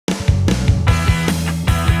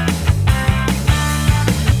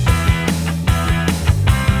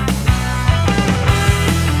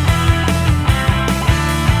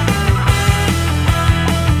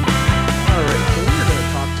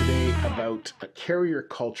a carrier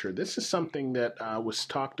culture. This is something that was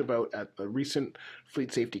talked about at the recent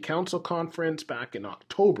Fleet Safety Council conference back in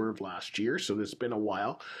October of last year, so it's been a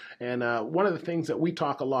while. And one of the things that we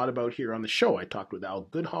talk a lot about here on the show, I talked with Al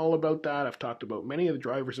Goodhall about that. I've talked about many of the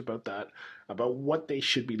drivers about that, about what they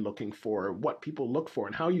should be looking for, what people look for,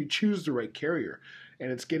 and how you choose the right carrier.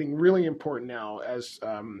 And it's getting really important now as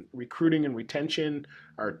recruiting and retention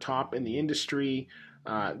are top in the industry.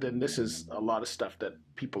 Then this is a lot of stuff that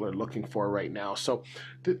people are looking for right now. So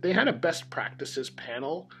they had a best practices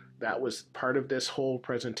panel that was part of this whole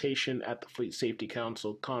presentation at the Fleet Safety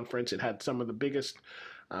Council conference. It had some of the biggest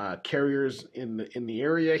carriers in the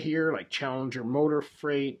area here, like Challenger Motor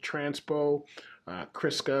Freight, Transpo,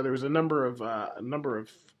 Kriska. There was a number of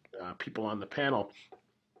people on the panel.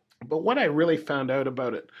 But what I really found out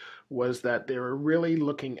about it was that they were really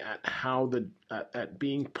looking at how at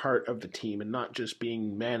being part of the team and not just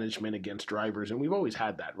being management against drivers. And we've always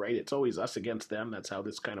had that, right? It's always us against them. That's how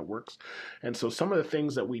this kind of works. And so some of the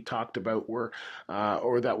things that we talked about were,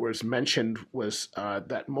 or that was mentioned, was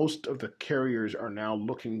that most of the carriers are now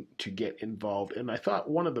looking to get involved. And I thought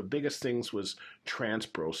one of the biggest things was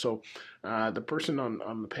Transpro. So the person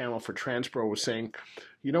on the panel for Transpro was saying,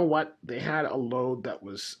 you know what? They had a load that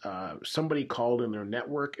was somebody called in their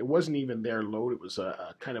network. It wasn't even their load. It was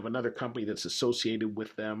a kind of another company that's associated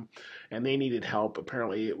with them, and they needed help.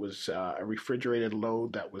 Apparently, it was a refrigerated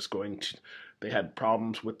load that was going to. They had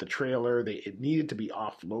problems with the trailer. It needed to be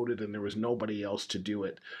offloaded, and there was nobody else to do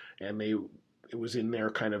it. And it was in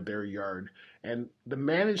their yard. And the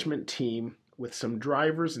management team, with some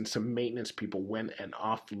drivers and some maintenance people, went and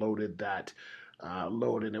offloaded that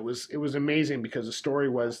load. And it was amazing, because the story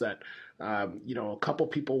was that a couple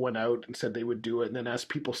people went out and said they would do it, and then as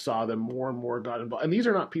people saw them, more and more got involved. And these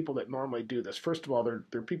are not people that normally do this. First of all,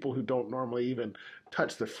 they're people who don't normally even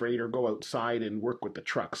touch the freight or go outside and work with the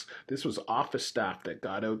trucks. This was office staff that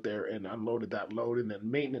got out there and unloaded that load, and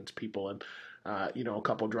then maintenance people and a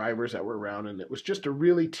couple drivers that were around. And it was just a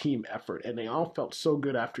really team effort, and they all felt so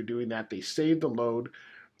good after doing that. They saved the load,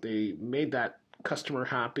 they made that customer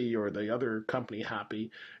happy or the other company happy,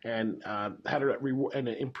 and had and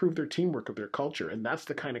improve their teamwork of their culture. And that's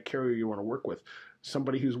the kind of carrier you want to work with,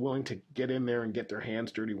 somebody who's willing to get in there and get their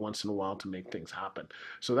hands dirty once in a while to make things happen.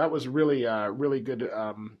 So that was really good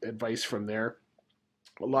advice from there.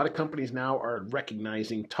 A lot of companies now are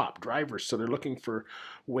recognizing top drivers, so they're looking for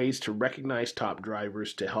ways to recognize top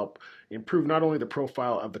drivers to help improve not only the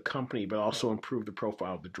profile of the company, but also improve the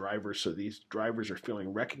profile of the drivers. So these drivers are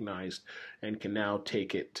feeling recognized and can now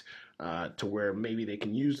take it to where maybe they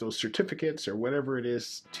can use those certificates or whatever it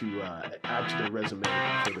is to add to their resume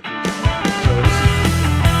for the future.